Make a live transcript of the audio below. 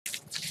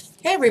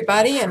Hey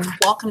everybody, and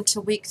welcome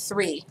to week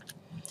 3.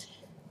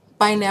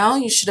 By now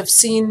you should have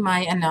seen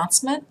my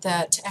announcement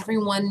that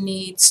everyone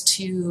needs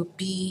to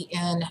be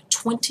in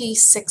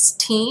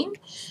 2016.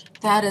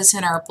 That is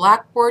in our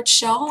Blackboard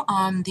shell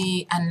on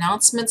the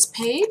announcements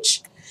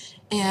page,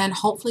 and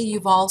hopefully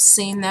you've all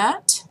seen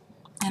that.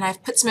 And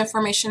I've put some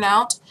information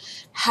out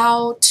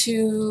how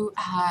to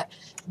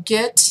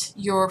get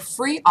your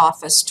free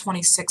Office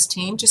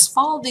 2016. Just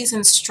follow these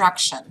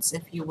instructions,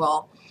 if you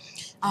will.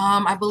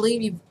 I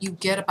believe you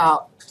get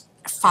about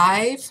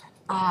 5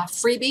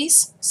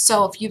 freebies.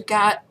 So if you've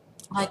got,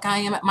 like I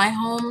am at my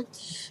home,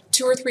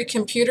 2 or 3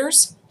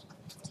 computers,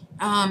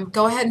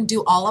 go ahead and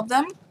do all of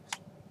them.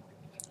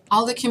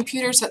 All the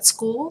computers at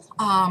school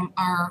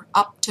are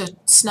up to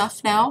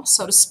snuff now,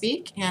 so to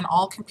speak, and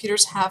all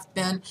computers have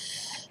been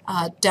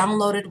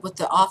downloaded with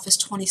the Office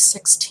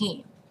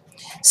 2016.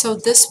 So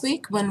this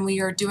week, when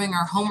we are doing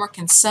our homework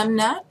in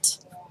SIMnet,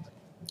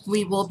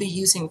 we will be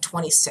using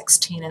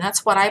 2016, and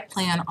that's what I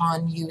plan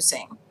on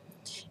using.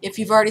 If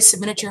you've already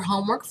submitted your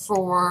homework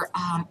for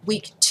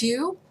week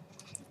 2,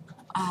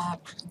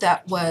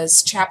 that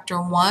was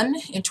chapter 1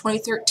 in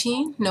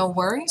 2013, no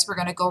worries. We're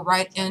going to go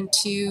right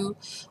into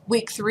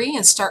week 3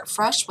 and start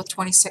fresh with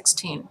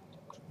 2016.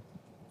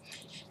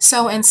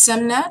 So in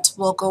SIMnet,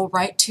 we'll go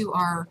right to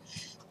our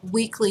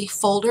weekly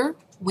folder,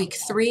 week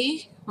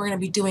 3. We're going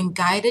to be doing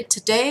guided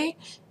today.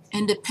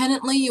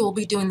 Independently, you will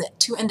be doing the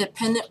 2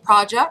 independent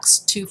projects,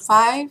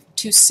 2-5,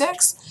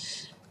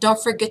 2-6.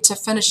 Don't forget to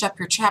finish up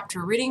your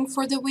chapter reading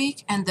for the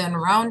week and then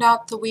round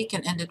out the week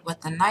and end it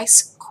with a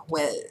nice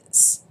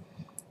quiz.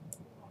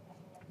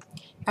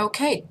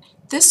 Okay,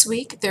 this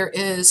week there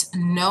is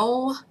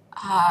no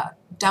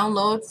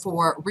download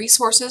for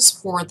resources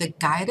for the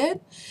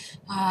guided.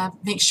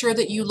 Make sure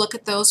that you look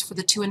at those for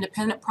the 2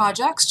 independent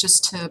projects,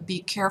 just to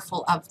be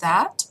careful of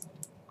that.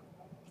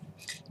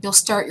 You'll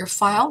start your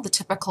file the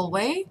typical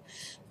way.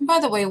 And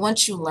by the way,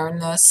 once you learn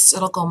this,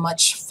 it'll go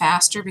much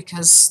faster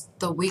because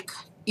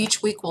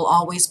each week will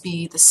always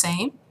be the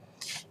same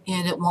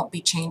and it won't be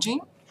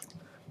changing.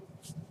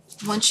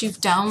 Once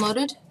you've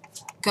downloaded,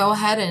 go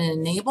ahead and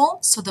enable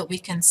so that we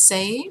can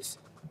save.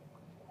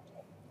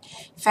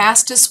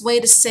 Fastest way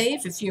to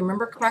save, if you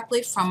remember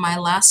correctly from my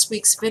last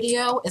week's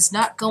video, is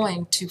not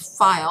going to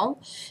File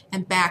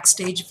and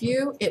Backstage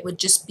View. It would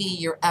just be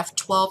your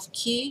F12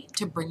 key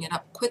to bring it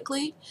up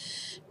quickly.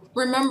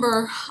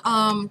 Remember,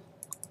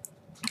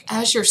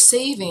 as you're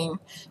saving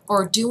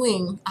or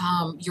doing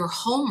your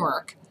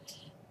homework,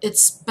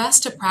 it's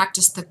best to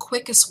practice the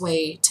quickest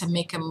way to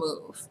make a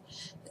move.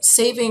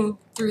 Saving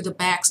through the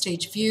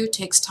Backstage View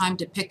takes time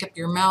to pick up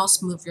your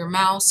mouse, move your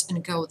mouse,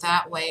 and go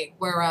that way,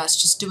 whereas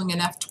just doing an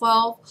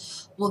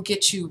F12 will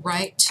get you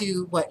right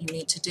to what you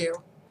need to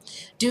do.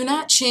 Do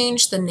not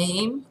change the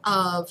name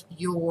of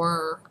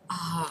your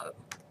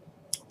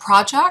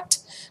project.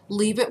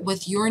 Leave it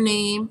with your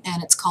name,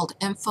 and it's called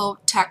Info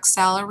Tech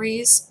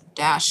Salaries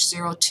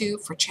 -02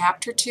 for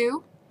Chapter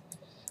 2.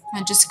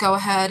 And just go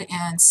ahead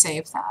and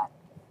save that.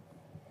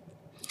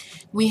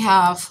 We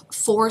have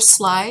 4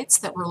 slides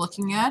that we're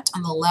looking at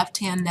on the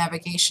left-hand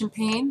navigation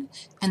pane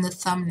and the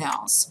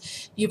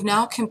thumbnails. You've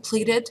now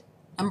completed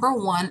number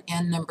 1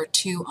 and number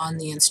 2 on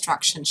the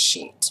instruction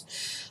sheet.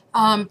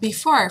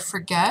 Before I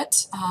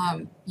forget,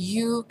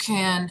 you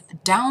can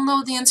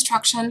download the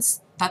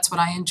instructions. That's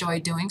what I enjoy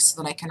doing,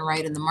 so that I can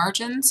write in the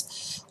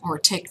margins or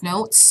take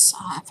notes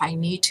if I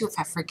need to, if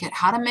I forget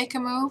how to make a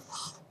move,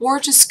 or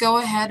just go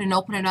ahead and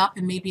open it up,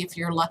 and maybe if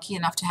you're lucky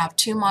enough to have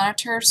 2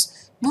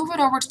 monitors, move it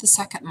over to the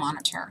second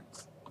monitor.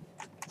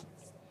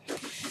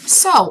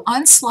 So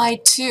on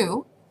slide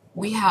 2,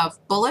 we have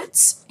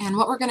bullets, and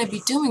what we're going to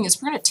be doing is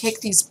we're going to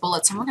take these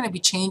bullets and we're going to be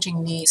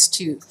changing these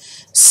to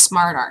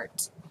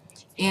SmartArt.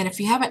 And if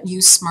you haven't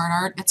used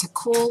SmartArt, it's a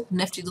cool,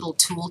 nifty little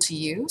tool to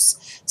use.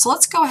 So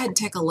let's go ahead and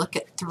take a look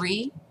at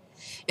 3.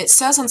 It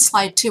says on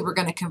slide 2 we're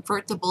going to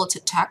convert the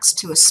bulleted text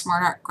to a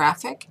SmartArt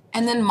graphic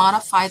and then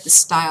modify the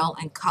style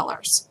and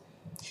colors.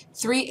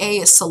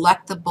 3A is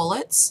select the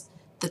bullets,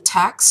 the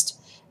text,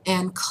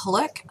 and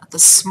click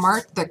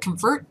the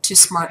Convert to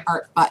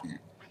SmartArt button.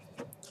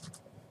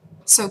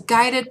 So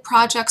guided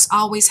projects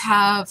always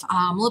have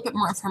a little bit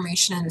more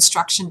information and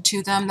instruction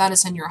to them. That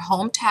is in your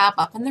Home tab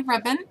up in the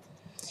ribbon,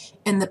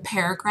 in the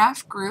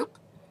paragraph group,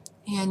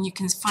 and you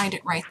can find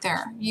it right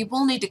there. You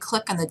will need to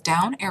click on the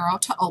down arrow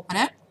to open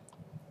it.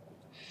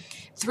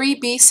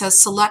 3B says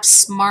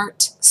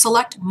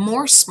select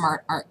more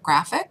SmartArt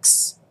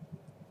graphics.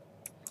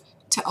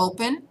 To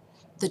open,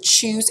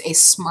 choose a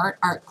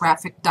SmartArt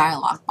graphic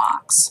dialog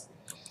box.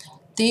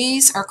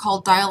 These are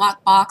called dialog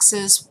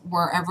boxes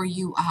wherever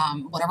you,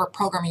 whatever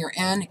program you're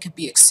in. It could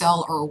be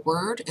Excel or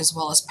Word as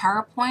well as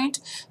PowerPoint,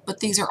 but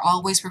these are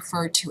always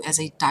referred to as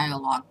a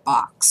dialog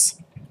box.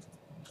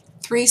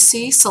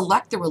 3C,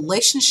 select the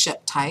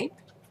relationship type,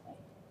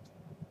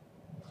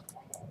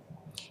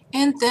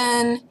 and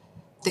then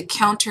the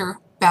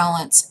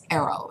counterbalance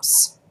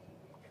arrows.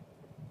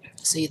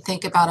 So you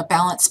think about a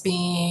balance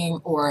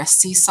beam or a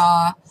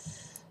seesaw.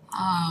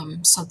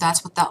 So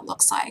that's what that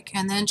looks like.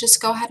 And then just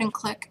go ahead and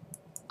click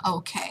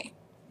OK.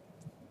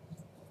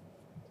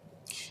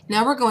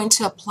 Now we're going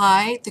to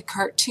apply the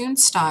cartoon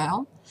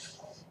style,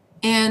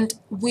 and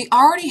we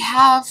already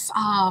have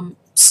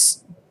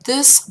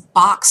this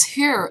box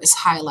here is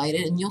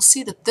highlighted, and you'll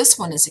see that this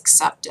one is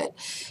accepted.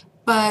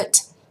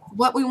 But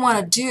what we want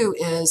to do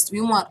is we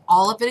want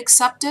all of it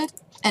accepted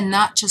and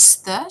not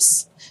just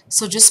this.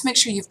 So just make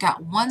sure you've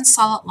got one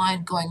solid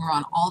line going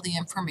around all the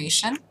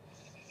information.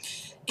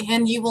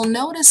 And you will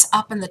notice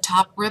up in the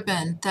top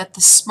ribbon that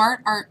the Smart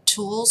Art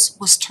Tools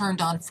was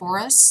turned on for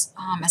us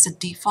as a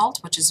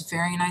default, which is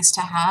very nice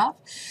to have.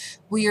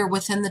 We are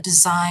within the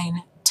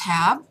Design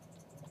tab.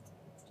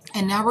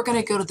 And now we're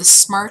going to go to the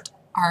Smart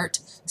Art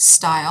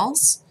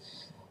Styles.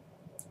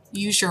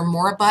 Use your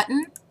More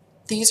button.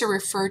 These are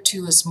referred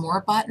to as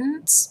More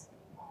buttons.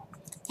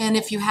 And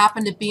if you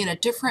happen to be in a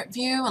different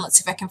view, and let's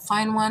see if I can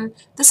find one,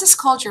 this is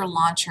called your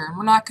launcher. And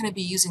we're not going to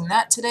be using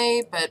that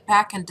today, but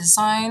back in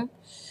Design,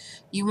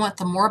 you want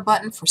the More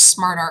button for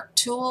Smart Art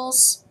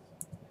Tools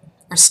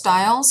or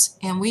Styles,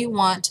 and we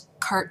want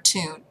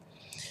Cartoon.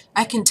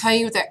 I can tell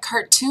you that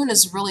Cartoon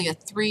is really a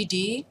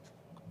 3D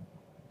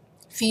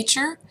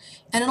feature,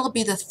 and it'll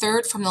be the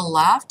third from the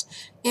left.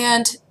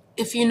 And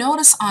if you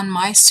notice on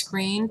my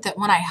screen that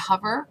when I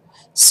hover,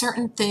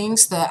 certain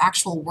things, the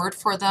actual word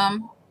for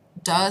them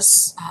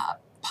does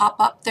pop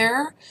up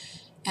there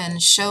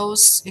and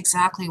shows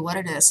exactly what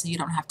it is, so you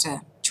don't have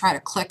to try to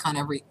click on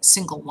every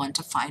single one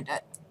to find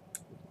it.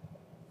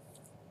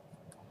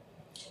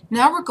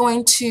 Now we're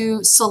going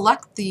to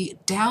select the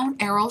down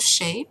arrow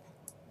shape,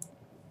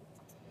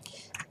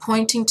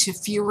 pointing to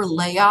fewer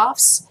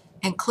layoffs,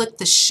 and click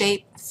the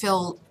Shape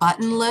Fill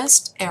Button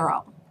List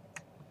arrow.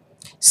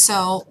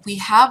 So we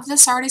have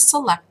this already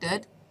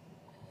selected.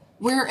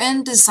 We're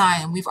in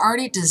Design. We've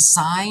already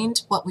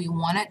designed what we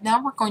wanted.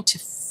 Now we're going to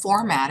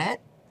format it,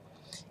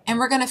 and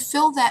we're going to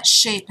fill that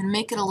shape and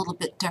make it a little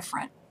bit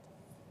different.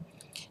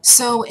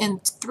 So in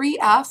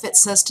 3F it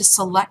says to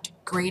select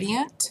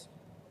Gradient,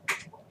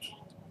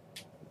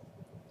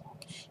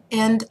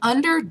 and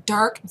under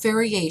Dark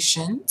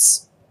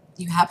Variations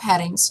you have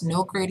headings,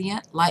 No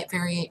Gradient, Light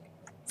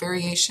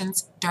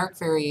Variations, Dark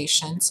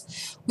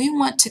Variations. We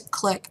want to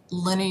click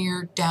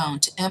Linear Down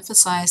to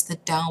emphasize the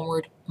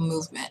downward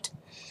movement.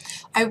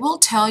 I will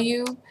tell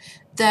you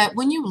that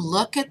when you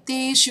look at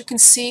these, you can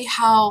see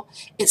how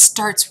it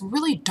starts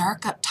really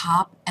dark up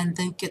top and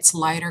then gets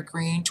lighter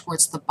green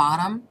towards the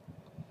bottom.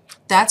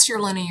 That's your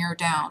linear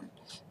down.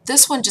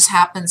 This one just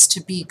happens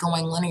to be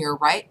going linear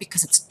right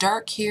because it's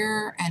dark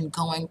here and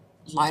going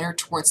lighter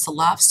towards the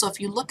left. So if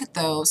you look at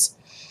those,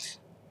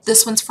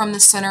 this one's from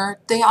the center.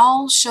 They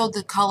all show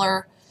the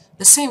color,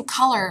 the same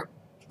color,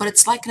 but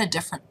it's like in a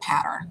different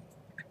pattern.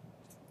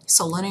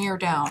 So linear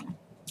down.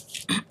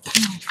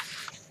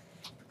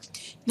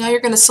 Now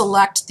you're going to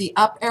select the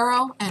up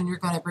arrow and you're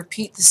going to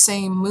repeat the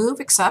same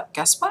move, except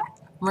guess what?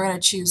 We're going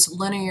to choose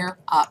linear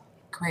up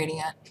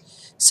gradient.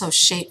 So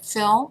Shape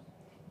Fill,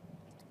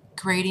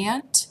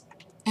 Gradient,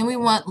 and we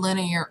want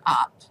linear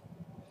up.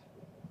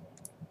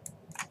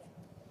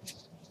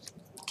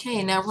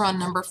 Okay, now we're on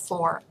number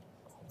 4.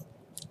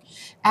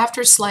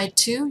 After slide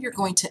 2, you're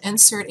going to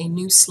insert a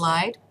new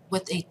slide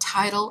with a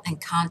title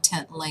and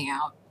content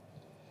layout.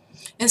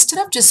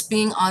 Instead of just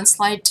being on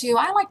slide 2,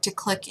 I like to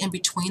click in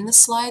between the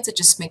slides. It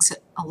just makes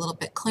it a little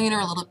bit cleaner,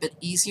 a little bit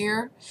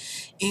easier.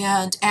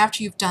 And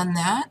after you've done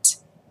that,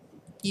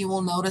 you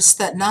will notice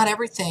that not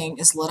everything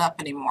is lit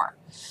up anymore,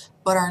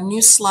 but our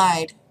new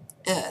slide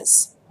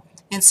is.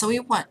 And so we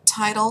want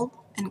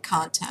title and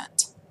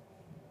content.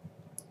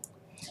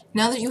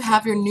 Now that you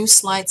have your new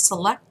slide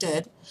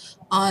selected,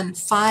 on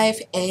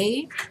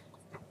 5A,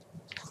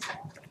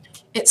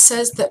 it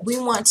says that we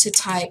want to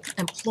type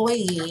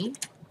employee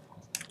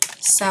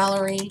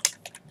salary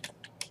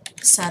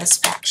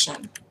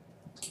satisfaction.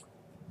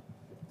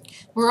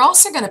 We're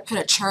also going to put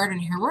a chart in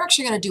here. We're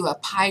actually going to do a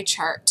pie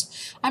chart.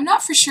 I'm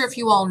not for sure if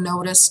you all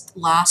noticed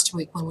last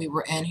week when we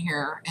were in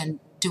here and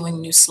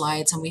doing new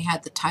slides and we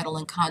had the title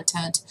and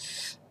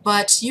content,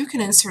 but you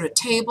can insert a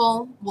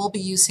table. We'll be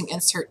using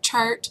insert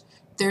chart.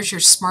 There's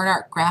your Smart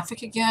Art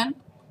graphic again.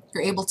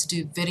 You're able to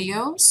do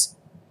videos,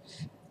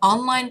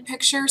 online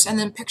pictures, and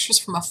then pictures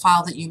from a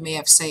file that you may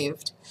have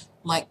saved.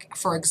 Like,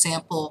 for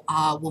example,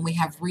 when we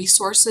have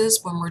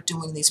resources when we're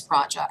doing these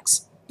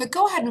projects. But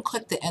go ahead and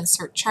click the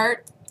Insert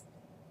Chart.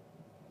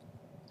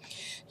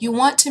 You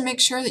want to make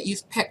sure that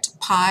you've picked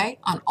pie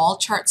on all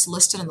charts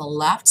listed on the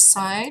left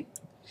side.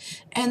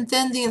 And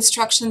then the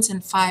instructions in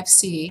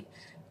 5C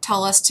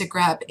tell us to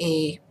grab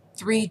a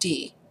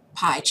 3D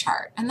pie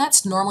chart. And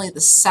that's normally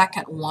the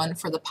second one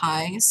for the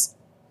pies.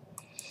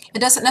 It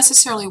doesn't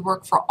necessarily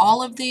work for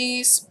all of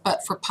these,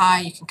 but for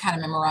pie you can kind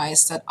of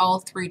memorize that all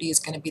 3D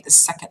is going to be the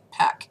second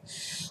pick.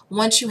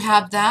 Once you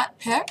have that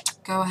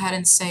picked, go ahead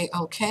and say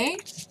OK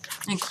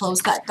and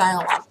close that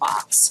dialog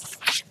box.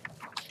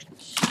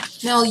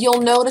 Now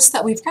you'll notice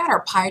that we've got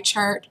our pie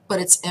chart, but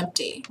it's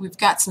empty. We've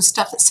got some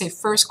stuff that say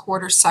first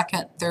quarter,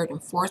 second, third,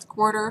 and fourth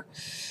quarter.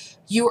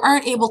 You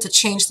aren't able to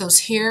change those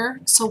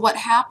here, so what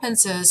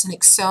happens is an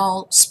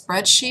Excel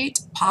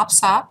spreadsheet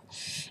pops up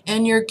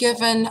and you're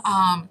given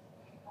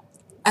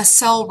a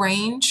cell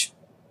range,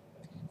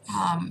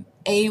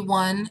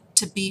 A1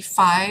 to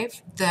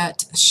B5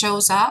 that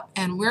shows up,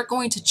 and we're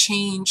going to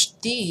change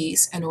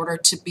these in order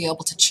to be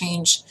able to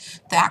change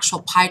the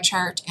actual pie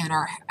chart and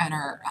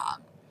our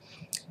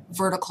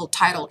vertical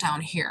title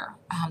down here,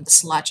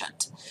 this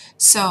legend.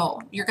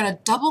 So you're going to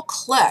double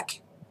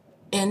click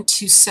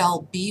into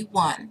cell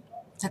B1.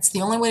 That's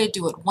the only way to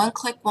do it. One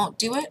click won't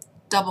do it,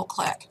 double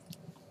click.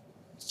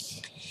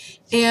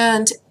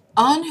 And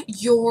on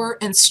your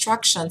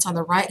instructions on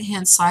the right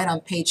hand side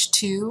on page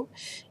 2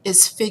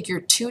 is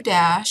figure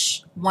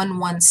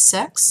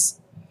 2-116.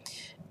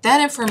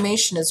 That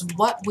information is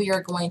what we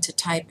are going to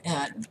type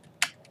in.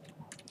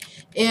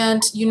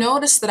 And you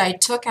notice that I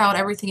took out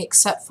everything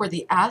except for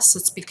the S.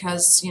 It's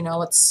because, you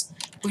know,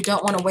 we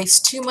don't want to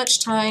waste too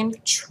much time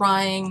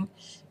trying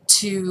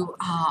to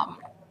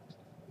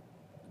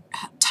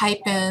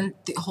type in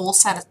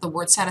the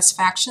word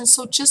satisfaction.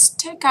 So just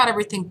take out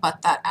everything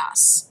but that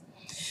S.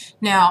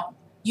 Now,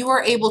 you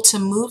are able to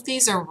move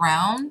these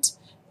around.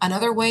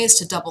 Another way is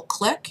to double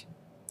click,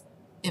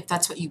 if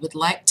that's what you would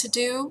like to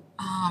do.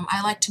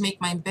 I like to make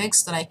mine big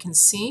so that I can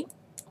see.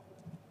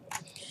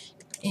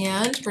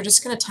 And we're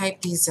just going to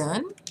type these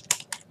in.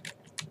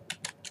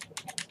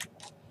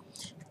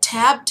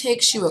 Tab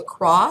takes you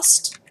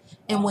across,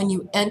 and when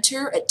you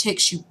enter, it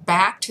takes you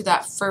back to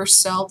that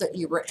first cell that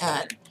you were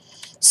in.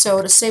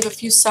 So to save a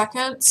few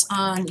seconds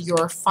on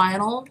your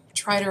final,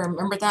 try to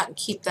remember that and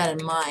keep that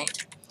in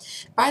mind.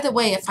 By the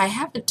way, if I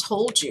haven't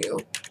told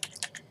you,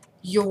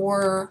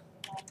 your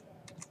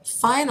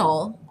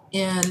final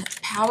in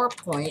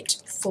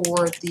PowerPoint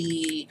for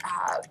the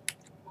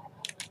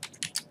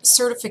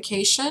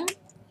certification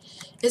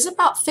is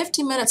about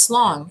 50 minutes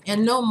long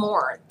and no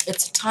more.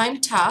 It's a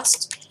timed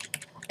test,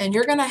 and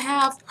you're going to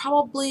have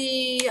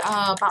probably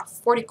about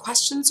 40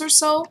 questions or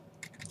so.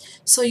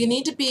 So you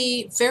need to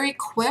be very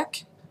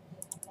quick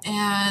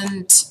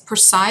and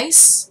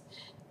precise,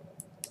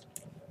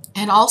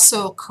 and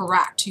also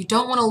correct. You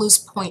don't want to lose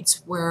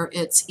points where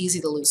it's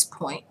easy to lose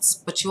points,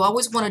 but you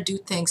always want to do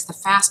things the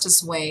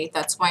fastest way.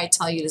 That's why I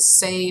tell you to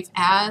save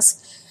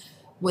as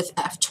with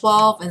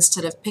F12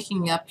 instead of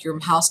picking up your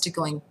mouse to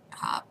going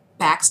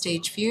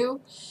backstage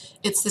view.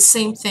 It's the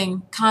same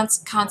thing,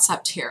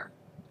 concept here.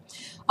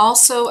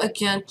 Also,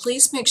 again,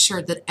 please make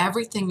sure that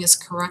everything is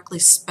correctly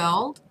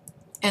spelled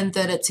and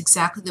that it's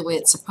exactly the way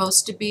it's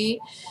supposed to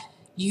be.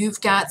 You've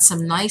got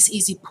some nice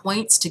easy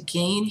points to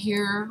gain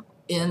here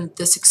in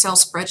this Excel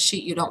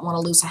spreadsheet. You don't want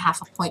to lose a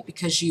half a point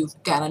because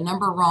you've got a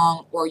number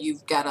wrong or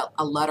you've got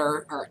a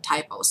letter or a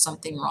typo,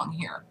 something wrong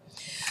here.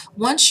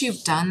 Once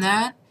you've done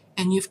that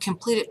and you've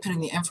completed putting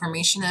the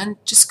information in,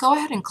 just go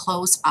ahead and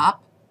close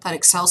up that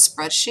Excel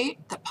spreadsheet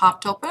that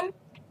popped open.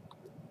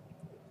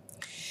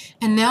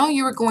 And now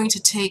you are going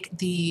to take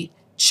the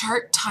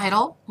chart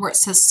title where it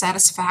says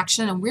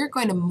satisfaction, and we're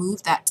going to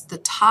move that to the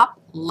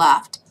top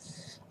left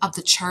of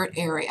the chart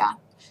area.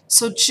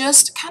 So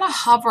just kind of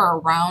hover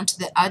around to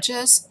the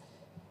edges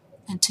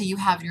until you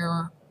have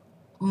your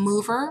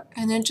mover,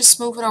 and then just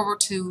move it over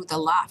to the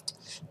left.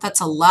 That's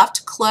a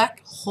left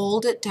click,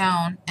 hold it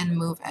down and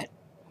move it.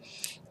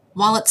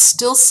 While it's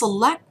still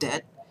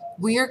selected,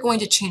 we are going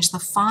to change the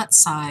font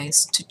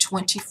size to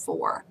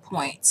 24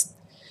 points.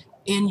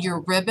 In your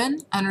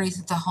ribbon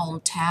underneath the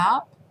Home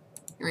tab,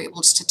 you're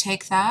able just to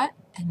take that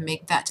and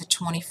make that to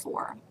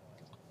 24.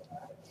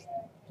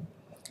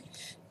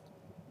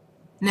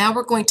 Now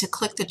we're going to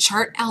click the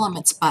Chart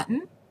Elements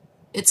button.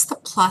 It's the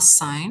plus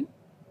sign.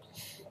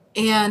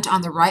 And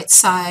on the right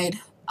side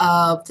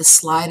of the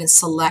slide and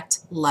select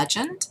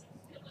Legend.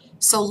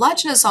 So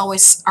Legend is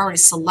always already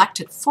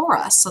selected for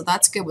us, so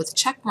that's good with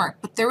check mark.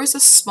 But there is a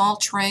small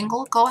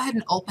triangle. Go ahead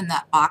and open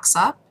that box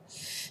up.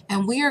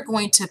 And we are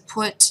going to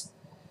put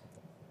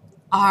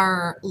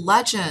our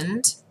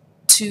legend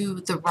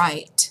to the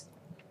right.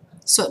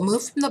 So it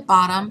moved from the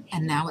bottom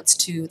and now it's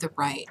to the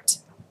right.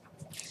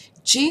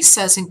 G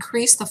says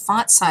increase the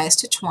font size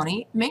to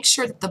 20. Make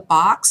sure that the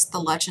box, the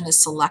legend, is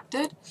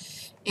selected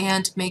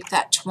and make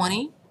that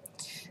 20.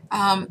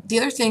 The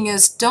other thing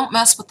is don't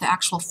mess with the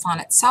actual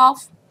font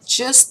itself,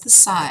 just the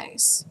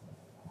size.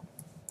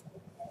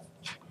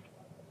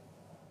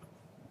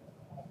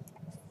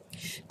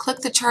 Click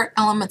the Chart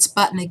Elements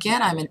button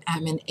again.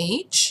 I'm in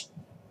H.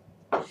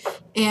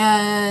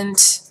 And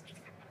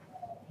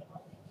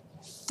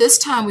this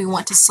time we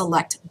want to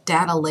select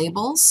Data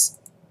Labels.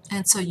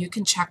 And so you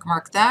can check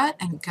mark that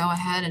and go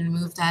ahead and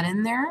move that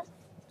in there.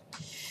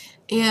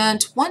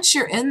 And once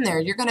you're in there,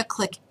 you're going to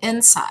click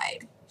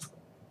Inside.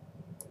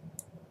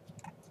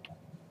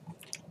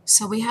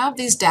 So we have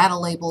these data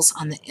labels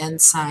on the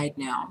inside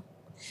now.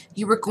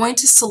 You are going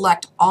to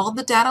select all of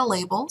the data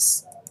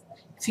labels.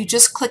 If you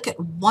just click it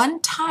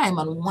one time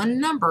on one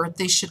number,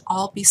 they should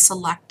all be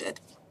selected.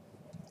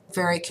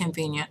 Very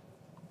convenient.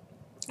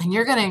 And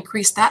you're going to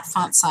increase that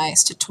font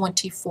size to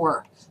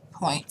 24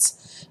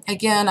 points.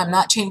 Again, I'm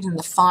not changing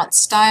the font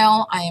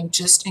style, I am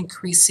just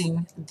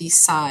increasing the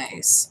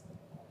size.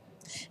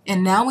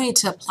 And now we need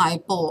to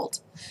apply bold.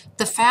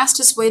 The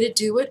fastest way to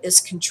do it is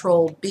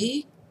Control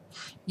B.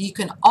 You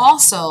can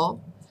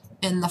also,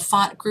 in the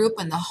font group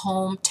in the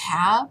Home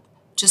tab,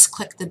 just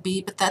click the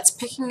B, but that's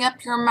picking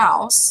up your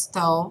mouse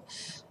though,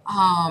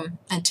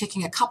 and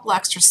taking a couple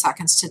extra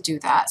seconds to do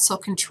that. So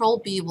Control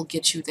B will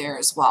get you there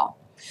as well.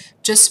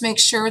 Just make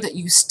sure that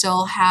you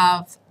still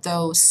have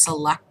those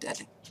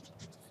selected.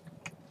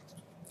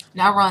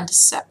 Now we're on to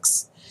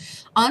 6.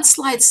 On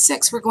slide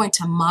 6, we're going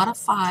to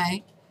modify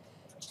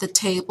the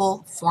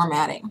table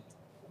formatting.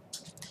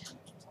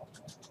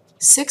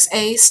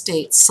 6A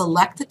states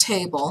select the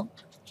table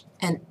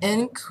and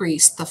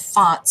increase the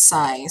font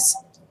size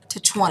to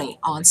 20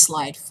 on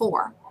slide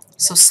 4.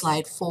 So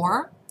slide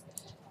 4,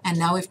 and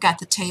now we've got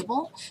the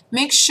table.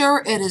 Make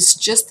sure it is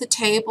just the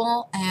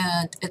table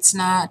and it's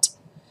not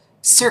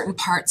certain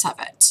parts of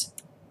it.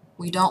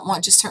 We don't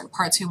want just certain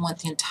parts, we want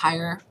the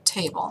entire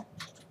table.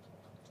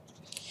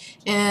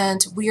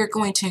 And we are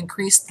going to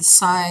increase the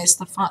size,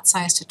 the font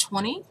size to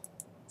 20.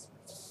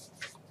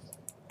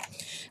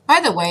 By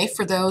the way,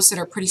 for those that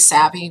are pretty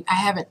savvy, I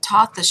haven't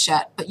taught this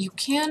yet, but you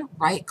can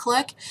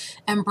right-click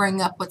and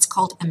bring up what's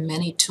called a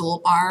mini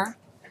toolbar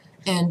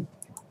and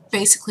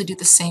basically do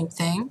the same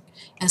thing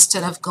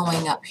instead of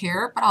going up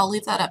here, but I'll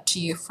leave that up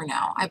to you for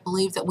now. I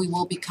believe that we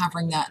will be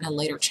covering that in a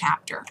later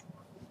chapter.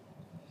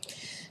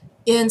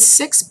 In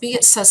 6B,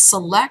 it says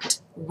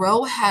select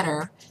row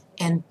header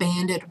and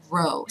banded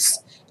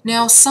rows.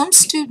 Now, some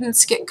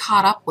students get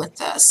caught up with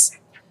this.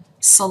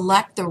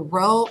 Select the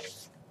row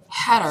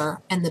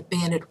header and the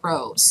banded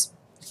rows.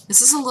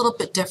 This is a little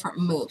bit different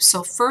move.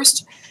 So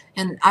first,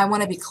 and I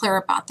want to be clear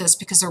about this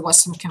because there was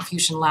some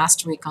confusion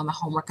last week on the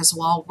homework as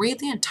well, read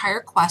the entire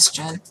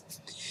question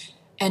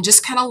and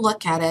just kind of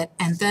look at it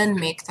and then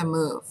make the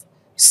move.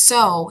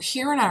 So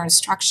here in our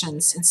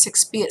instructions in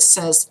 6B it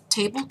says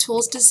Table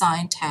Tools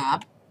Design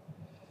tab,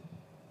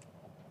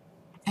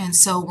 and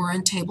so we're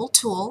in Table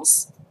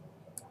Tools.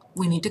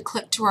 We need to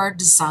click to our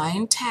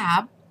Design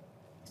tab,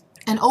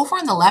 and over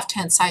on the left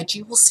hand side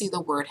you will see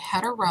the word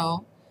header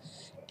row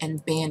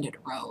and banded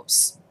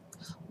rows.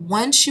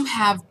 Once you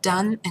have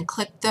done and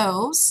clicked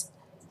those,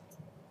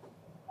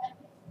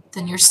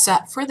 then you're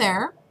set for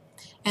there.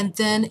 And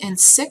then in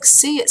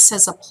 6C it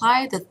says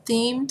apply the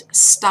themed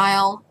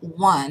style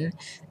 1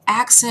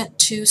 accent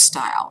 2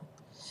 style.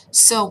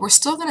 So we're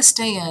still going to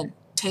stay in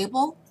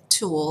Table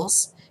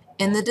Tools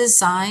in the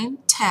Design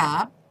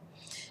tab.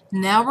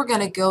 Now we're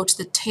going to go to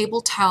the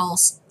Table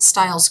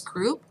Styles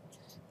group,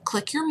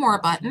 click your More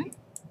button,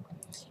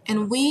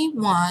 and we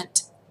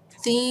want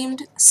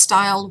themed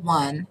style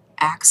 1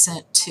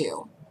 accent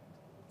 2.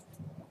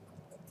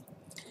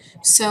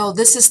 So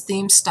this is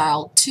theme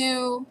style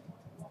 2,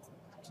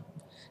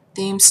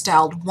 theme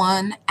styled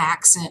 1,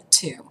 accent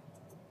 2.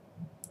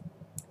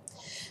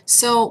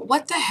 So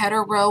what the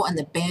header row and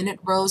the banded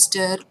rows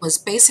did was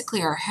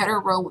basically our header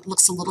row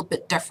looks a little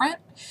bit different.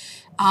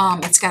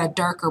 It's got a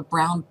darker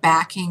brown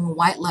backing,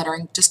 white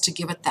lettering just to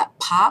give it that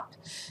pop.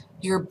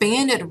 Your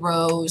banded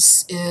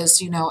rows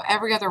is, you know,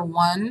 every other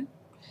one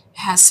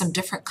has some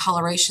different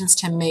colorations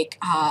to make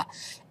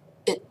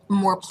it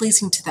more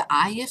pleasing to the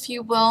eye, if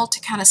you will,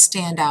 to kind of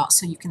stand out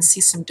so you can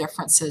see some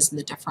differences in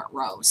the different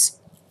rows.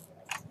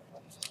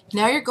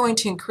 Now you're going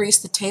to increase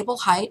the table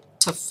height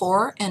to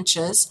 4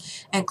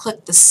 inches and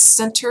click the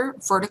Center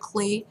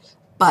Vertically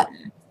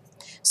button.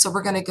 So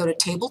we're going to go to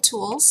Table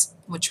Tools,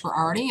 which we're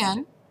already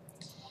in,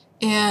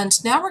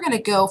 and now we're going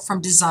to go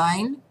from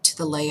Design to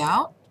the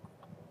Layout.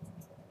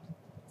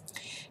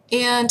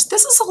 And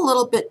this is a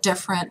little bit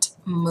different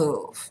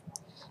move.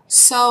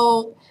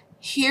 So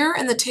here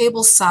in the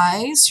table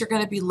size, you're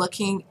going to be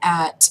looking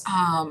at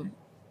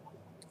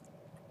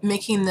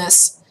making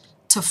this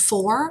to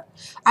 4.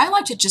 I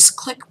like to just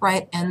click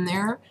right in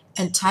there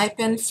and type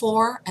in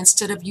 4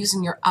 instead of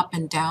using your up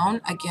and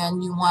down.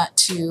 Again, you want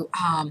to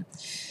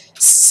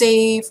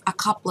save a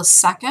couple of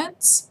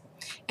seconds.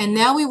 And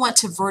now we want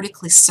to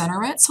vertically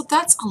center it. So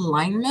that's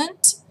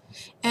alignment.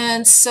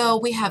 And so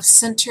we have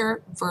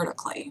center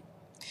vertically.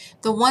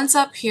 The ones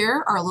up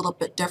here are a little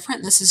bit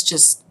different. This is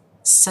just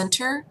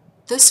center.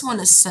 This one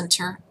is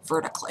center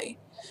vertically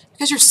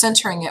because you're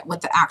centering it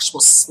with the actual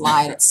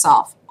slide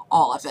itself,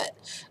 all of it,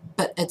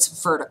 but it's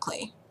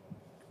vertically.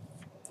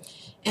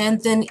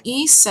 And then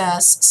E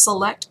says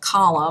select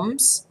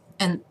columns.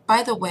 And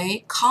by the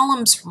way,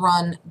 columns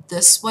run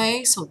this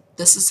way. So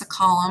this is a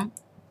column.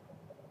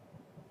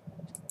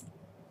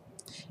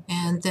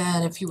 And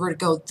then if you were to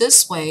go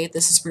this way,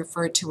 this is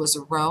referred to as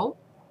a row.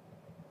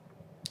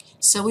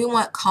 So we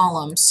want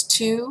columns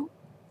 2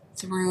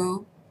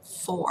 through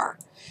 4.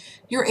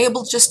 You're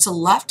able just to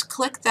left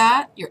click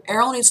that. Your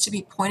arrow needs to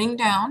be pointing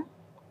down.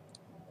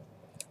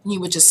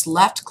 You would just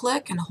left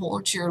click and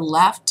hold your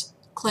left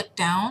click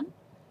down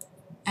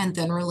and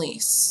then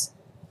release.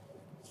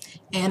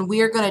 And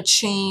we are going to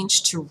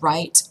change to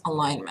right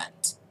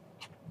alignment.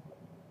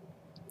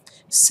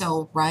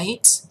 So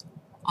right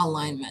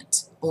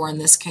alignment, or in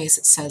this case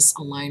it says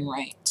align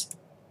right.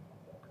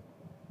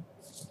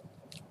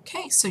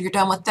 Okay, so you're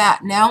done with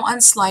that. Now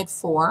on slide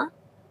 4,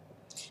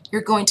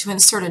 you're going to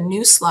insert a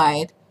new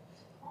slide,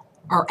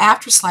 or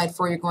after slide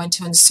 4, you're going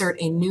to insert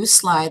a new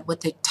slide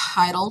with a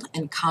title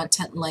and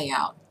content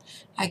layout.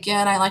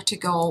 Again, I like to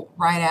go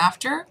right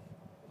after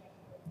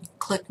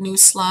Click New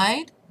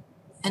Slide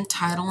and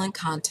Title and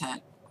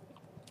Content.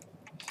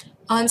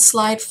 On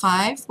slide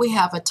 5, we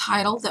have a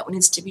title that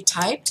needs to be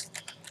typed,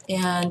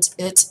 and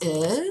it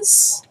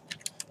is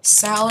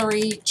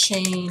Salary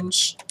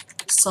Change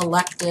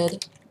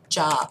Selected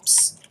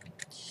Jobs.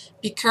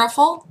 Be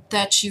careful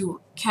that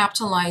you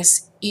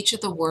capitalize each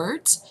of the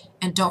words,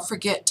 and don't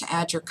forget to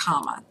add your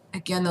comma.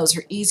 Again, those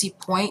are easy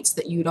points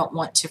that you don't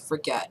want to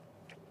forget.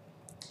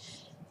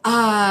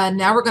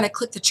 Now we're going to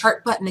click the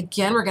chart button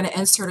again. We're going to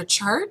insert a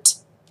chart.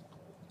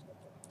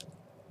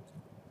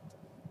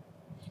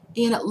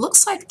 And it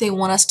looks like they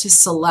want us to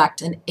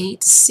select an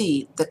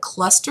 8C, the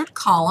clustered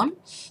column.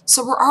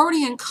 So we're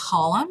already in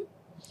column,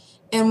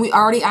 and we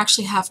already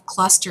actually have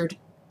clustered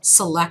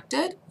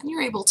selected. And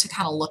you're able to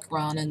kind of look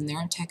around in there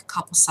and take a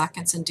couple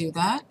seconds and do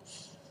that.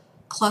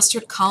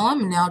 Clustered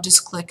column, and now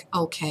just click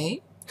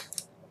OK.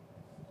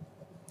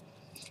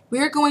 We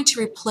are going to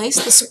replace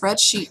the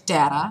spreadsheet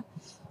data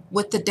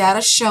with the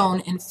data shown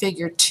in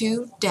figure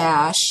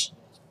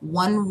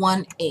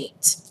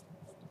 2-118.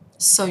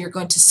 So you're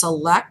going to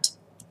select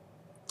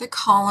the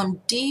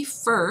column D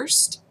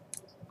first,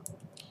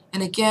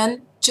 and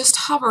again, just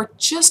hover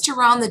just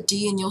around the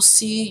D and you'll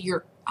see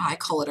your, I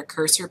call it a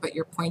cursor, but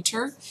your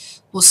pointer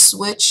will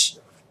switch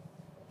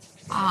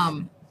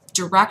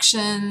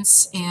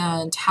directions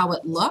and how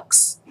it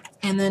looks,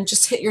 and then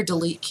just hit your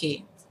delete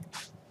key.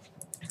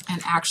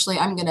 And actually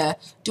I'm going to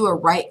do a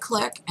right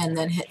click and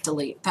then hit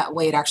delete. That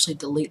way it actually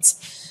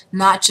deletes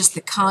not just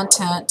the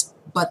content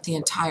but the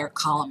entire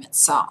column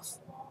itself.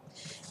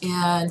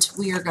 And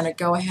we are going to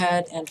go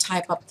ahead and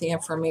type up the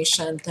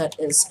information that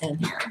is in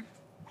here.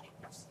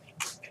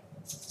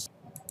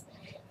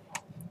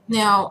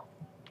 Now,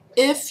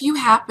 if you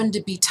happen to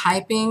be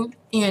typing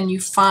and you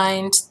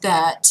find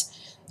that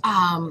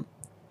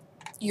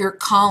your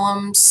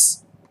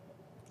columns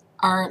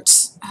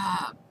aren't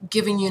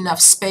giving you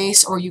enough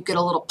space, or you get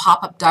a little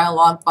pop-up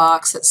dialog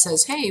box that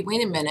says, hey,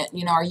 wait a minute,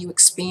 are you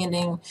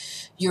expanding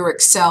your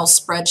Excel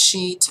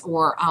spreadsheet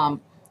or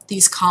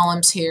these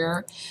columns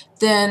here,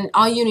 then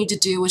all you need to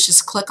do is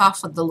just click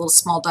off of the little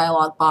small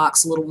dialog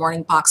box, a little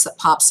warning box that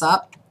pops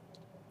up.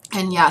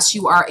 And yes,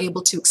 you are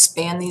able to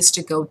expand these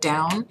to go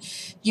down.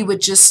 You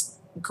would just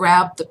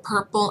grab the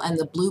purple and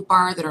the blue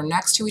bar that are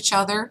next to each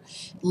other,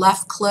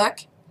 left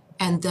click,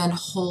 and then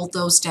hold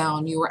those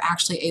down. You are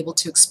actually able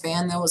to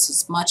expand those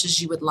as much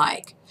as you would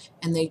like.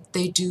 And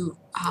they do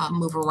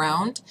move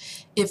around.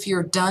 If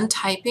you're done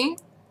typing,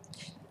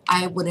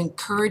 I would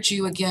encourage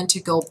you again to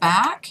go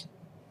back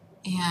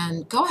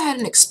and go ahead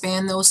and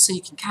expand those so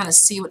you can kind of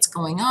see what's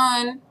going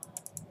on.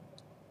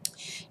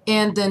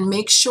 And then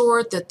make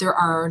sure that there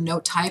are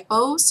no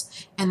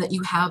typos and that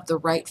you have the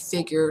right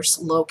figures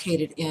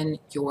located in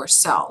your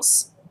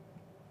cells.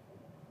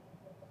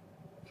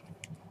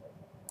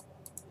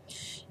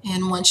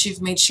 And once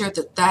you've made sure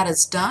that that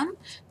is done,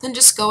 then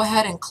just go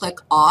ahead and click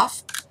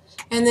off.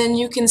 And then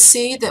you can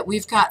see that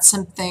we've got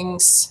some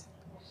things,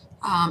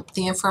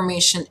 the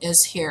information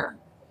is here.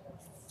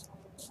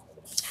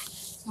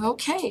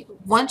 Okay,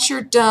 once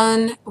you're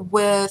done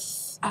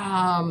with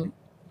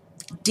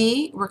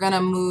D, we're going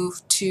to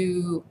move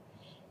to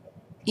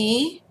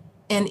E,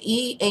 and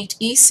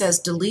E8E says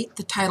delete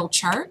the title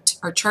chart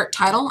or chart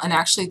title, and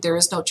actually there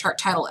is no chart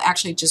title, it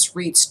actually just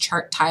reads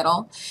chart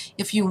title.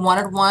 If you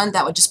wanted one,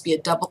 that would just be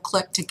a double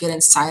click to get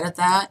inside of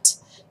that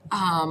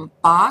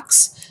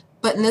box,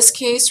 but in this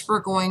case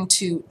we're going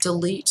to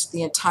delete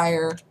the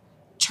entire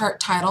chart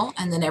title,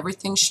 and then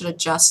everything should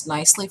adjust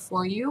nicely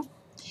for you.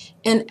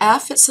 In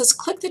F, it says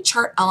click the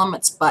Chart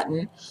Elements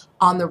button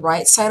on the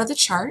right side of the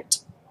chart,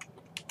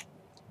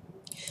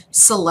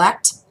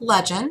 select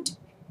Legend,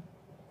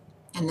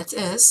 and it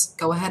is,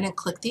 go ahead and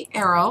click the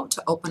arrow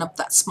to open up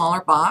that smaller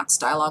box,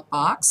 dialog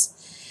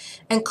box,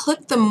 and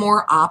click the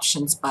More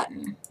Options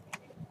button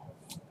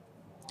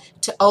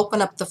to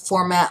open up the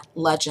Format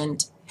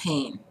Legend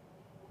pane.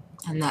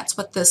 And that's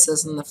what this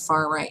is in the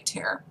far right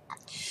here.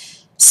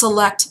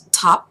 Select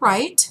top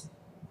right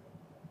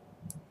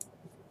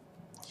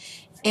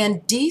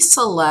and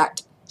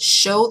deselect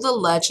Show the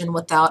Legend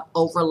without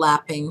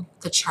overlapping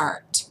the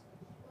chart.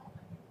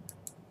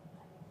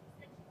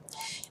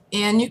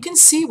 And you can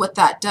see what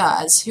that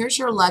does. Here's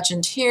your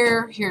legend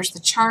here, here's the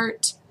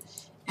chart,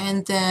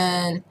 and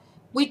then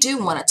we do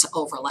want it to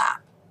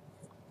overlap.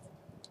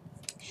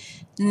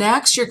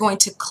 Next, you're going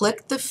to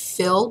click the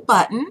Fill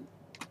button,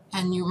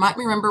 and you might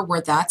remember where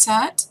that's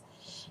at.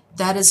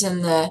 That is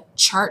in the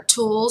Chart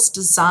Tools,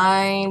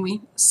 Design.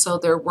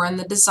 We're in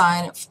the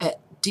Design, it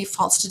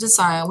defaults to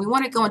Design. We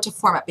want to go into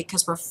Format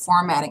because we're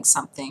formatting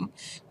something.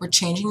 We're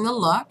changing the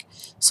look.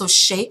 So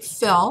Shape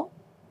Fill,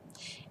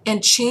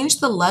 and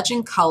change the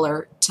legend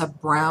color to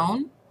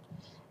brown,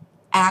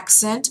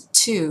 accent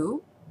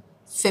to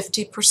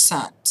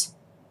 50%.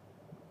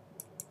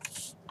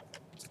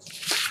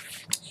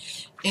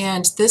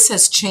 And this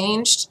has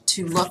changed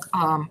to look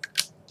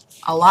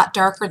a lot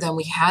darker than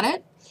we had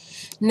it.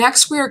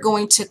 Next, we are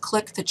going to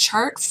click the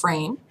chart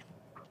frame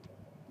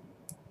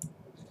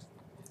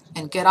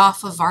and get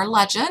off of our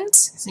legend.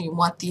 So you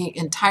want the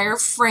entire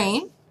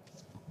frame.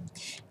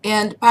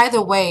 And by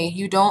the way,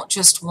 you don't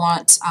just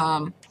want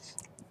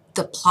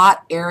the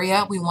plot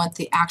area, we want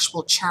the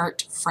actual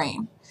chart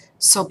frame.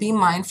 So be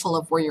mindful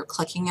of where you're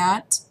clicking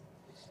at.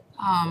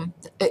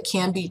 It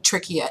can be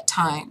tricky at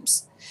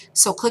times.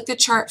 So click the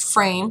chart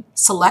frame,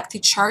 select the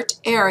chart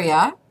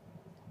area,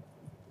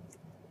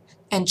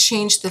 and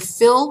change the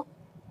fill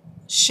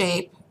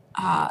shape,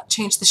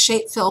 change the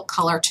shape fill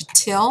color to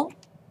teal.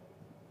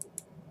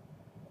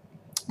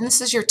 And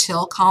this is your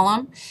teal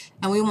column,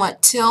 and we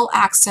want teal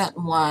accent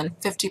 1,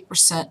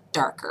 50%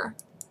 darker.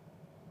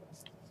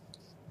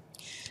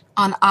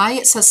 On I,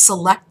 it says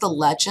select the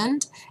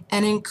legend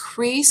and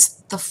increase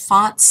the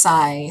font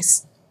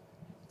size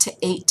to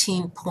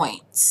 18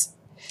 points.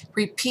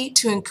 Repeat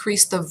to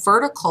increase the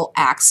vertical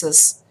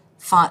axis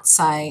font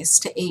size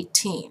to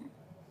 18.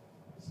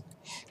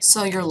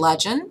 So your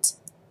legend,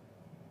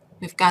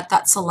 we've got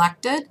that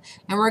selected,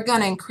 and we're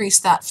going to increase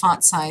that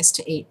font size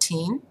to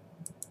 18.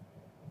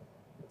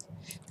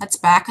 That's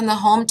back in the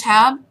Home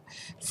tab.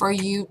 For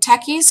you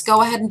techies,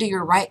 go ahead and do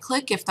your right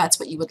click if that's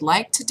what you would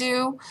like to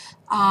do.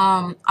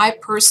 I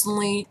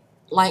personally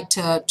like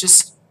to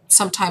just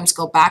sometimes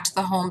go back to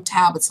the Home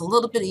tab. It's a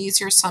little bit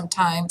easier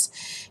sometimes.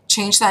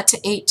 Change that to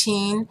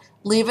 18.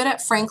 Leave it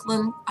at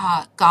Franklin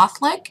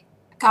Gothic.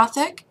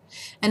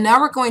 And now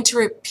we're going to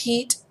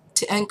repeat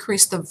to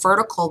increase the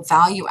vertical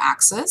value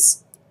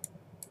axis.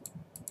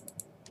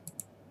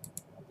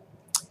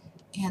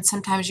 And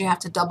sometimes you have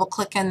to double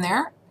click in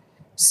there.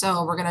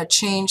 So we're going to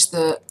change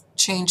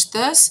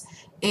this,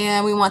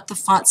 and we want the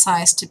font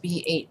size to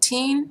be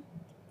 18.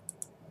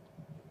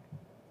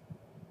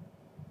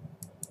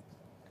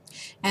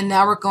 And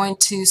now we're going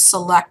to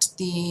select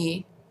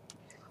the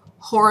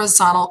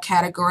horizontal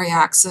category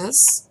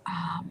axis.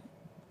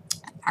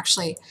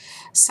 Actually,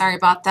 sorry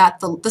about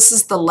that. This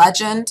is the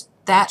legend.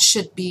 That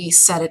should be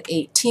set at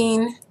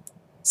 18.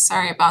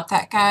 Sorry about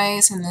that,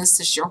 guys. And this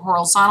is your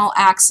horizontal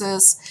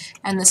axis,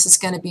 and this is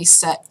going to be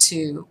set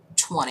to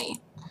 20.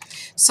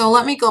 So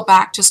let me go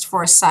back just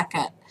for a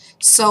second.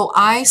 So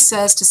I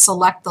says to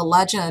select the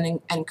legend and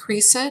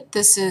increase it.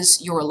 This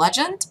is your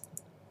legend.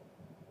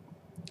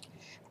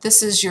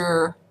 This is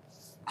your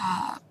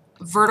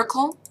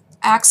vertical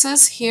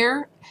axis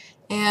here,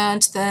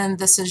 and then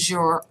this is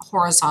your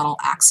horizontal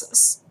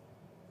axis.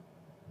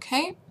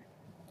 Okay?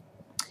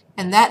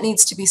 And that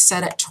needs to be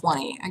set at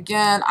 20.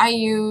 Again,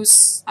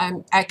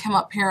 I come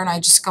up here and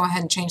I just go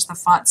ahead and change the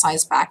font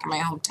size back in my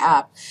Home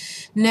tab.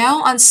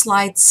 Now on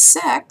slide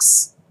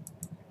 6,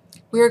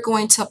 we are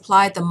going to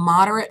apply the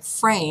moderate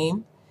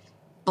frame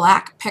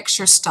black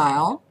picture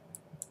style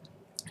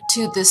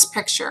to this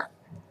picture.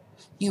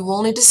 You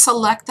will need to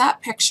select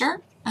that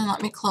picture, and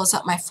let me close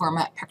up my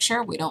format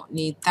picture. We don't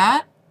need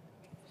that.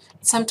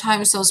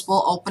 Sometimes those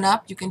will open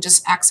up. You can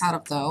just X out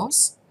of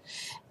those.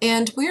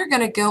 And we are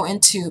going to go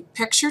into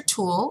Picture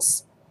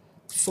Tools,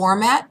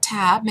 Format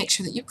tab, make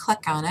sure that you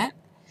click on it.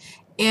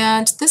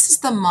 And this is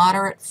the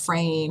moderate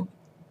frame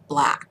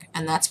black,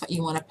 and that's what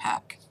you want to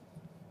pick.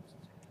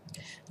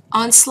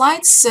 On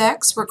slide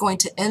 6, we're going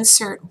to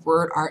insert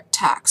word art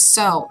text.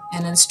 So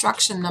in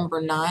instruction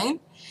number 9,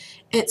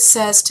 it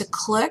says to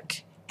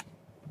click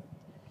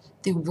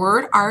the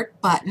word art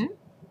button.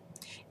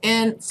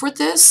 And for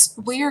this,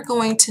 we are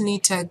going to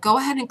need to go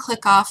ahead and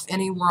click off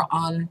anywhere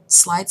on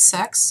slide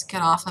 6,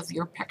 get off of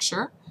your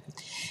picture.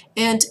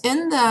 And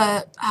in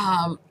the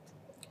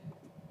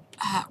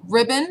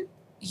ribbon,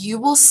 you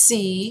will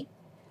see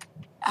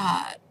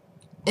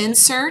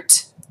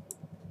Insert.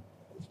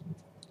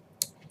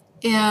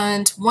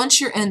 And once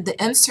you're in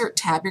the Insert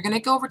tab, you're going to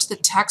go over to the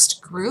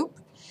text group,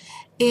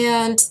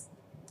 and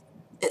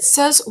it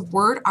says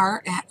Word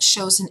Art. It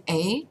shows an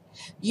A.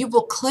 You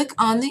will click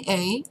on the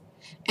A,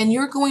 and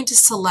you're going to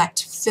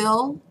select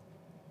Fill,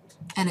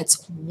 and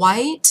it's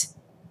White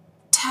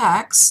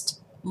Text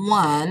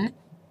 1,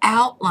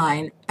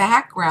 Outline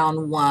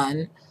Background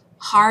 1,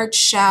 Hard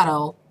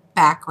Shadow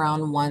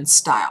Background 1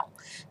 style.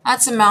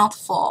 That's a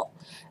mouthful.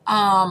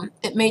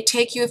 It may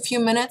take you a few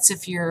minutes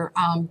if you're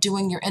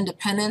doing your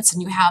independence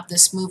and you have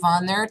this move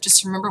on there.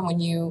 Just remember, when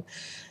you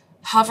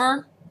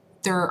hover,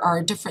 there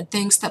are different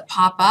things that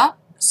pop up,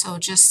 so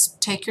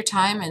just take your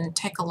time and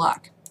take a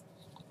look.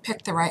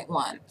 Pick the right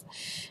one.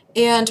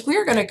 And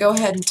we're going to go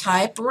ahead and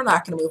type, we're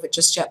not going to move it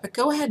just yet, but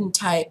go ahead and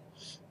type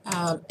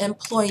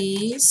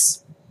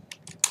employees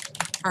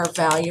are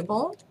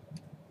valuable.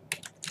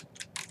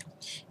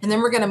 And then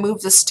we're going to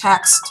move this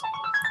text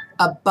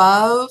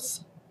above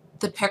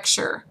the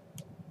picture.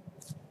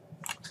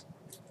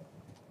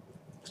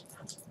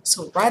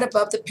 So right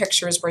above the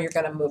picture is where you're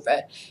going to move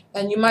it.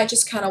 And you might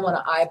just kind of want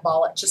to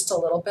eyeball it just a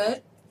little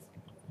bit.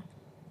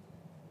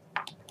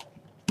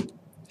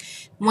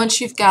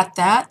 Once you've got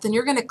that, then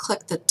you're going to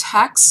click the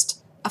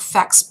Text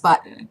Effects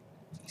button.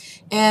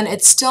 And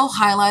it's still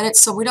highlighted,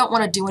 so we don't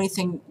want to do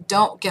anything.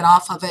 Don't get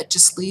off of it.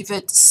 Just leave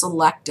it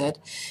selected.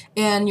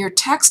 And your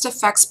Text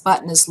Effects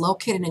button is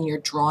located in your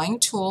Drawing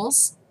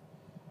Tools,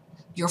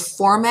 your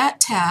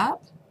Format tab,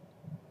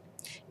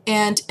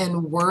 and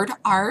in Word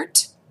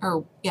Art,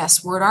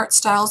 Word Art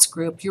Styles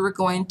group, you are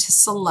going to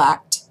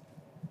select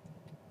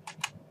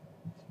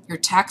your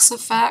text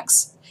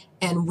effects,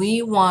 and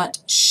we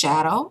want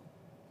shadow,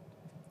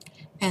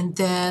 and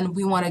then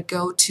we want to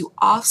go to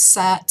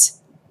offset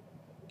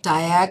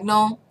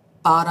diagonal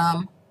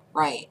bottom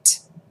right.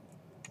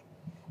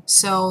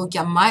 So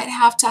you might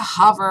have to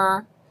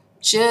hover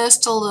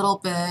just a little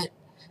bit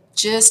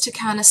just to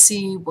kind of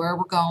see where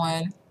we're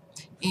going.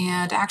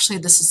 And actually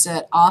this is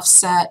it,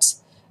 offset,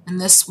 and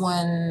this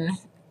one,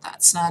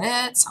 that's not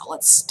it. So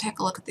let's take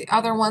a look at the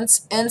other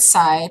ones.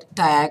 Inside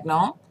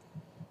diagonal,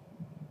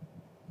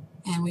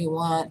 and we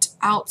want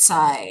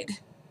outside.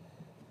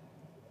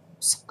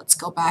 So let's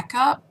go back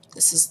up.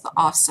 This is the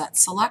offset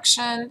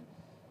selection.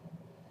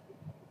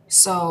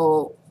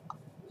 So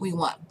we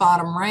want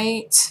bottom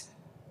right,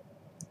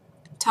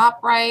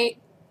 top right,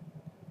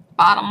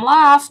 bottom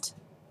left.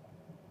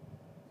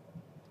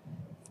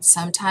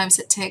 Sometimes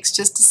it takes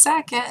just a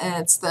second,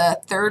 and it's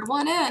the third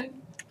one in.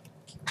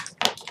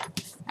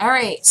 All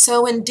right,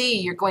 so in D,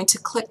 you're going to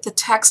click the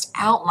text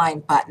outline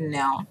button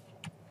now.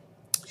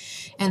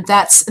 And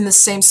that's in the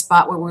same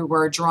spot where we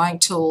were, Drawing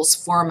Tools,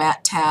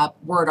 Format tab,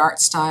 Word Art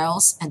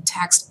Styles, and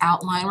Text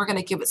Outline. We're going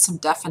to give it some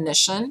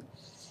definition.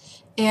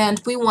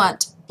 And we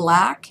want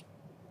black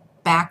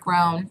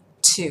background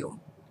 2.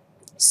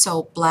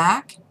 So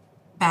black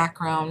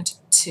background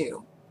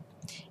 2.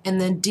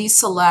 And then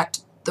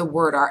deselect the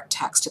word art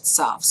text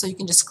itself. So you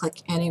can just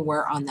click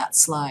anywhere on that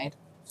slide.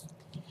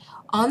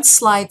 On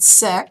slide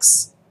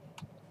 6,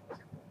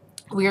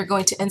 we are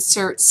going to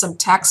insert some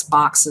text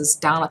boxes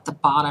down at the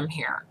bottom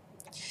here.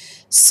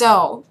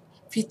 So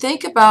if you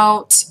think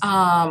about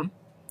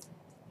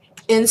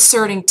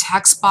inserting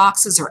text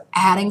boxes or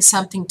adding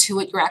something to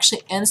it, you're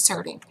actually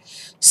inserting.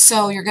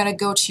 So you're going to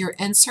go to your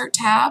Insert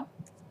tab,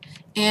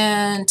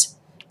 and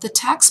the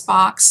text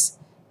box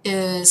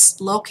is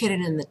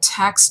located in the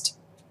text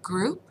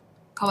group.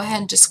 Go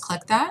ahead and just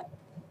click that,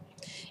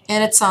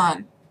 and it's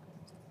on.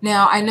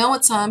 Now I know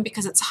it's on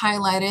because it's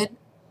highlighted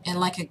in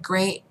like a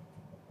gray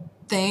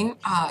thing,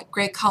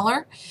 gray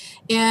color,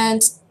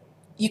 and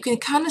you can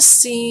kind of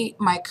see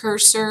my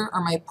cursor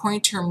or my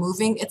pointer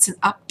moving. It's an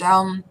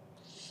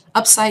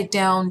upside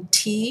down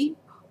T,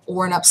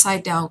 or an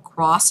upside down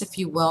cross, if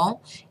you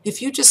will. If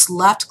you just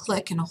left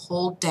click and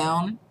hold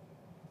down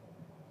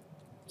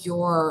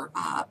your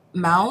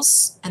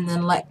mouse and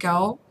then let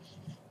go,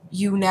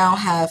 you now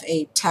have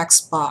a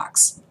text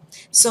box.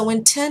 So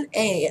in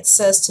 10A it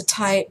says to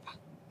type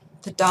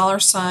the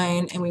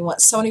 $, and we want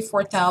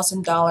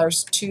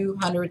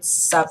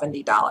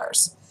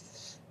 $74,270.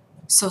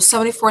 So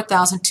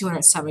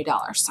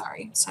 $74,270,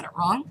 sorry, said it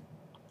wrong.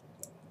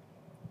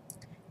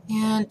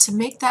 And to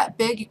make that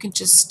big, you can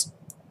just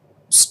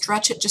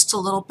stretch it just a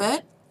little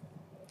bit.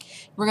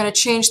 We're going to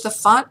change the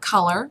font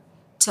color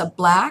to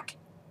black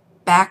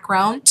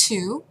background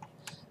 2.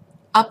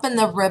 Up in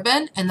the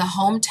ribbon in the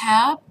Home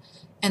tab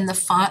in the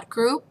font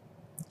group,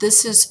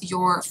 this is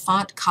your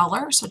font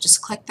color, so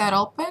just click that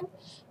open.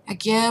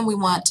 Again, we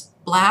want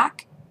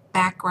black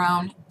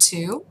background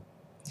 2.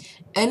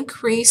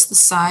 Increase the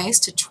size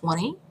to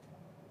 20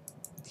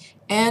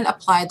 and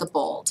apply the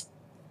bold.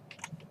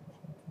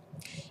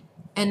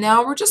 And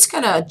now we're just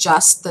going to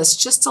adjust this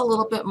just a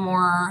little bit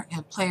more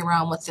and play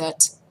around with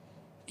it,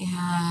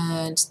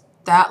 and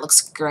that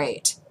looks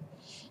great.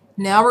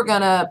 Now we're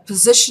going to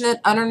position it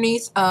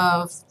underneath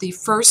of the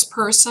first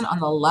person on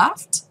the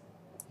left,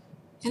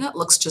 and it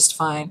looks just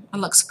fine. It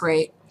looks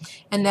great.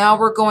 And now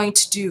we're going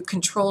to do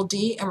Control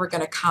D, and we're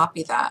going to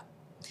copy that.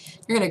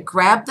 You're going to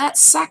grab that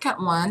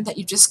second one that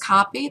you just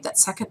copied, that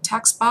second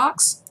text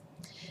box,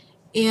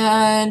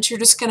 and you're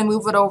just going to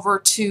move it over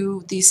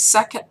to the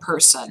second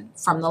person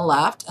from the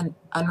left and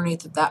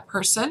underneath of that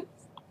person.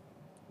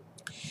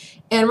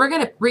 And we're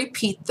going to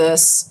repeat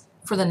this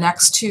for the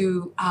next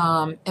 2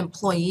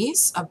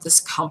 employees of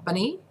this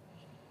company.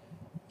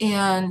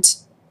 And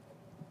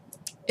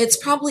it's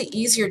probably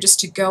easier just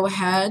to go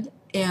ahead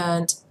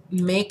and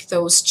make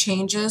those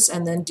changes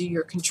and then do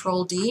your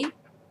Control D.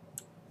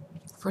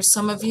 For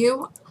some of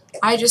you,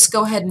 I just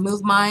go ahead and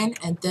move mine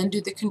and then do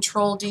the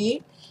Control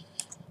D.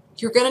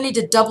 You're going to need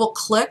to double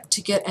click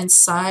to get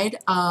inside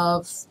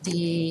of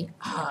the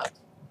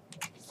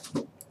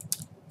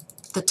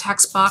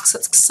text box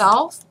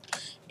itself,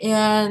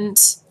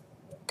 and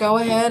go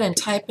ahead and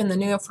type in the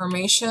new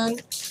information.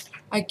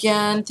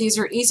 Again, these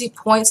are easy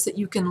points that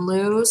you can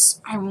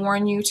lose. I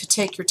warn you to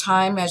take your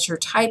time as you're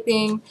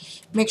typing.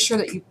 Make sure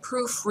that you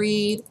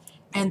proofread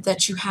and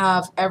that you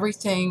have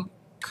everything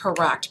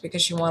correct,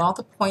 because you want all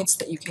the points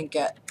that you can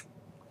get.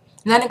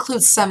 And that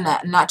includes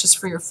SIMnet, and not just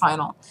for your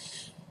final.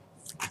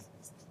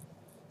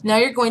 Now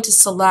you're going to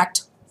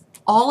select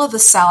all of the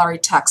salary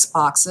text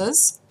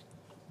boxes.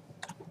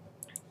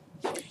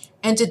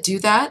 And to do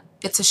that,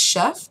 it's a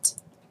Shift.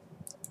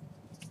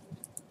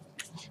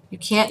 You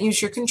can't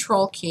use your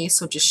Control key,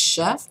 so just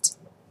Shift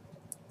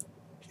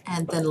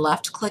and then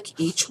left click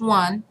each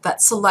one.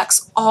 That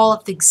selects all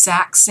at the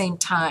exact same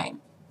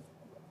time.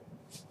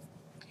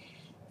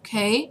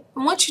 Okay,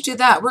 and once you do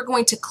that, we're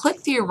going to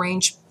click the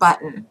Arrange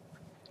button,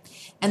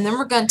 and then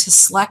we're going to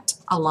select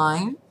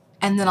Align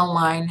and then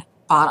Align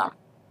Bottom.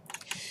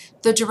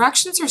 The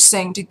directions are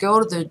saying to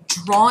go to the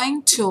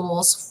Drawing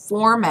Tools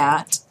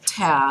Format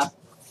tab,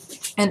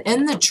 and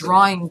in the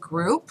drawing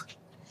group,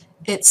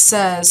 it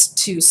says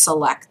to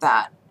select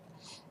that.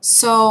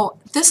 So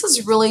this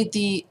is really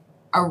the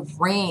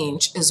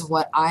arrange is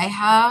what I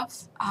have.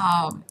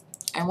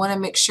 I want to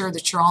make sure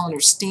that you're all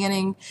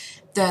understanding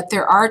that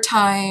there are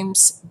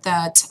times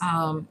that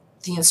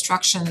the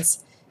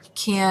instructions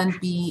can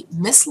be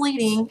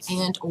misleading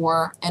and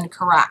or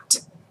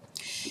incorrect.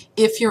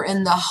 If you're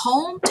in the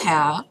Home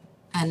tab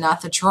and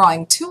not the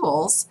Drawing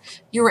Tools,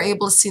 you are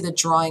able to see the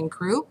drawing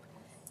group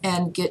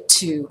and get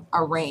to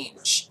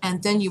Arrange.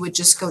 And then you would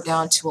just go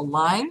down to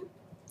Align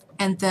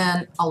and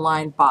then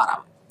Align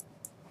Bottom.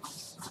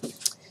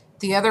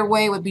 The other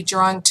way would be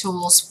Drawing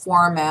Tools,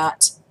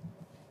 Format,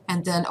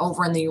 and then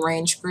over in the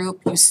Arrange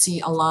group you see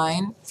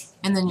Align,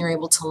 and then you're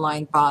able to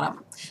align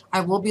bottom.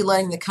 I will be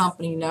letting the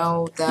company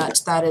know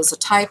that that is a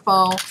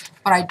typo,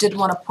 but I did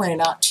want to point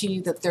it out to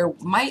you that there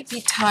might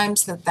be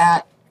times that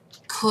that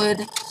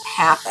could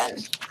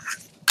happen.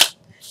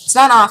 It's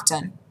not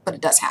often, but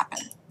it does happen.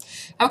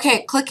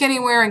 Okay, click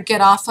anywhere and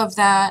get off of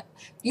that.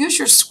 Use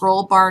your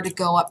scroll bar to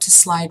go up to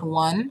slide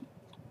 1.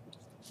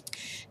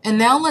 And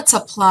now let's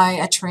apply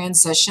a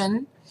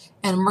transition,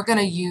 and we're going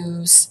to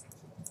use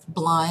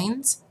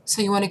blinds.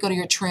 So you want to go to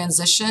your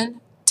transition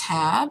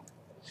tab.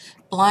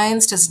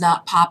 Blinds does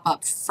not pop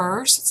up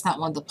first. It's not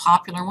one of the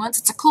popular ones.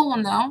 It's a cool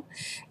one though.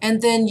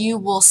 And then you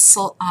will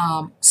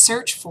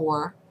search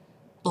for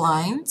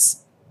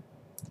blinds.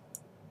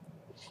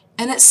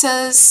 And it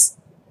says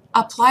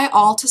apply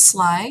all to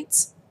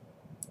slides.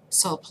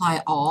 So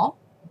apply all.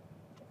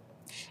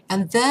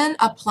 And then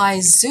apply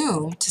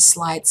zoom to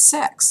slide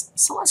 6.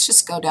 So let's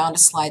just go down to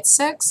slide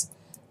 6,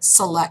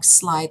 select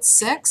slide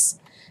 6,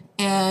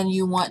 and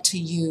you want to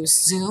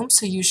use zoom,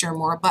 so use your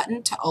more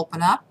button to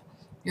open up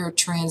your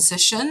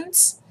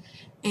transitions,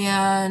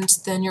 and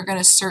then you're going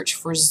to search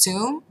for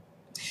zoom.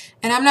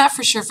 And I'm not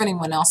for sure if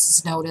anyone else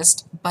has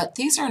noticed, but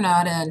these are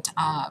not in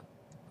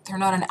they're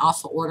not in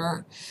alpha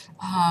order.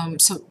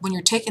 So when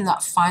you're taking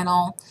that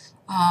final,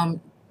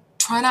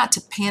 try not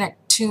to panic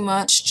too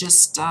much.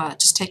 Just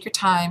take your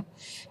time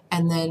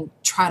and then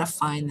try to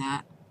find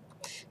that.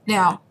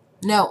 Now,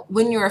 note,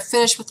 when you are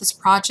finished with this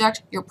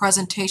project, your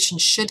presentation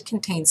should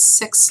contain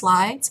 6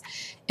 slides.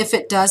 If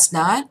it does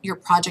not, your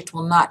project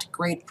will not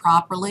grade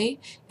properly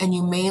and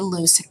you may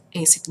lose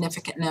a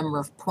significant number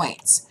of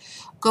points.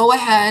 Go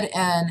ahead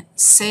and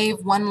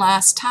save one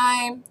last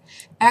time,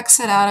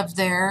 exit out of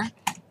there,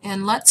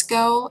 and let's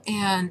go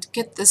and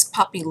get this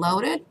puppy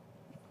loaded.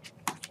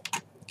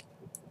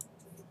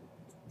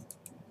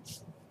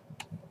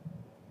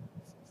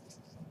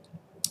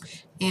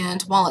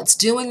 And while it's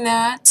doing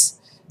that,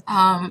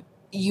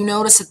 you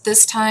notice at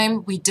this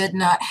time we did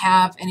not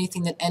have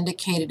anything that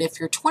indicated if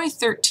you're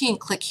 2013,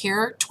 click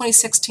here,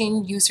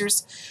 2016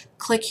 users,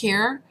 click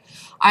here.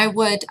 I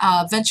would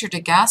venture to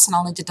guess, and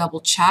I'll need to double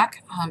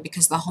check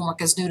because the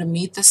homework is new to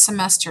me this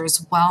semester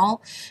as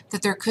well,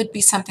 that there could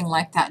be something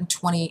like that in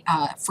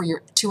for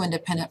your 2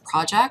 independent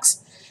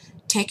projects.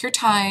 Take your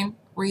time,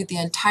 read the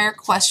entire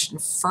question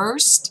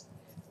first,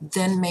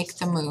 then make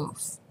the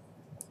move.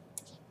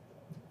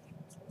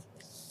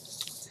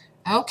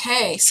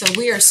 Okay, so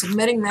we are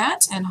submitting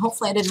that, and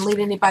hopefully I didn't lead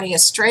anybody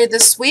astray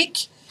this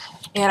week.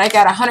 And I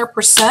got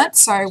 100%,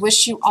 so I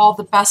wish you all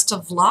the best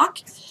of luck.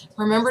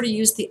 Remember to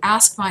use the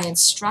Ask My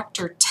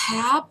Instructor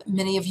tab.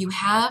 Many of you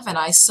have, and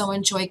I so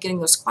enjoy getting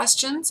those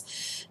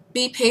questions.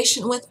 Be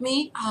patient with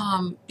me.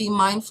 Be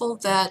mindful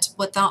that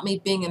without me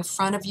being in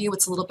front of you,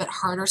 it's a little bit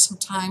harder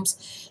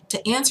sometimes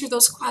to answer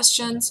those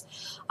questions.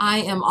 I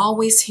am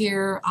always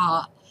here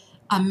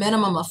a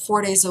minimum of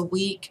 4 days a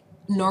week.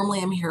 Normally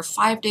I'm here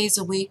 5 days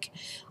a week.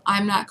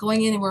 I'm not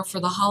going anywhere for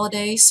the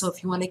holidays, so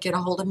if you want to get a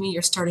hold of me,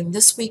 you're starting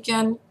this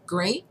weekend,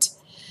 great.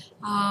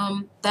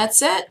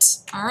 That's it.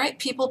 All right,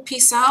 people,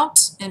 peace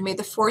out, and may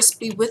the force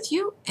be with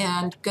you,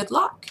 and good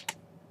luck.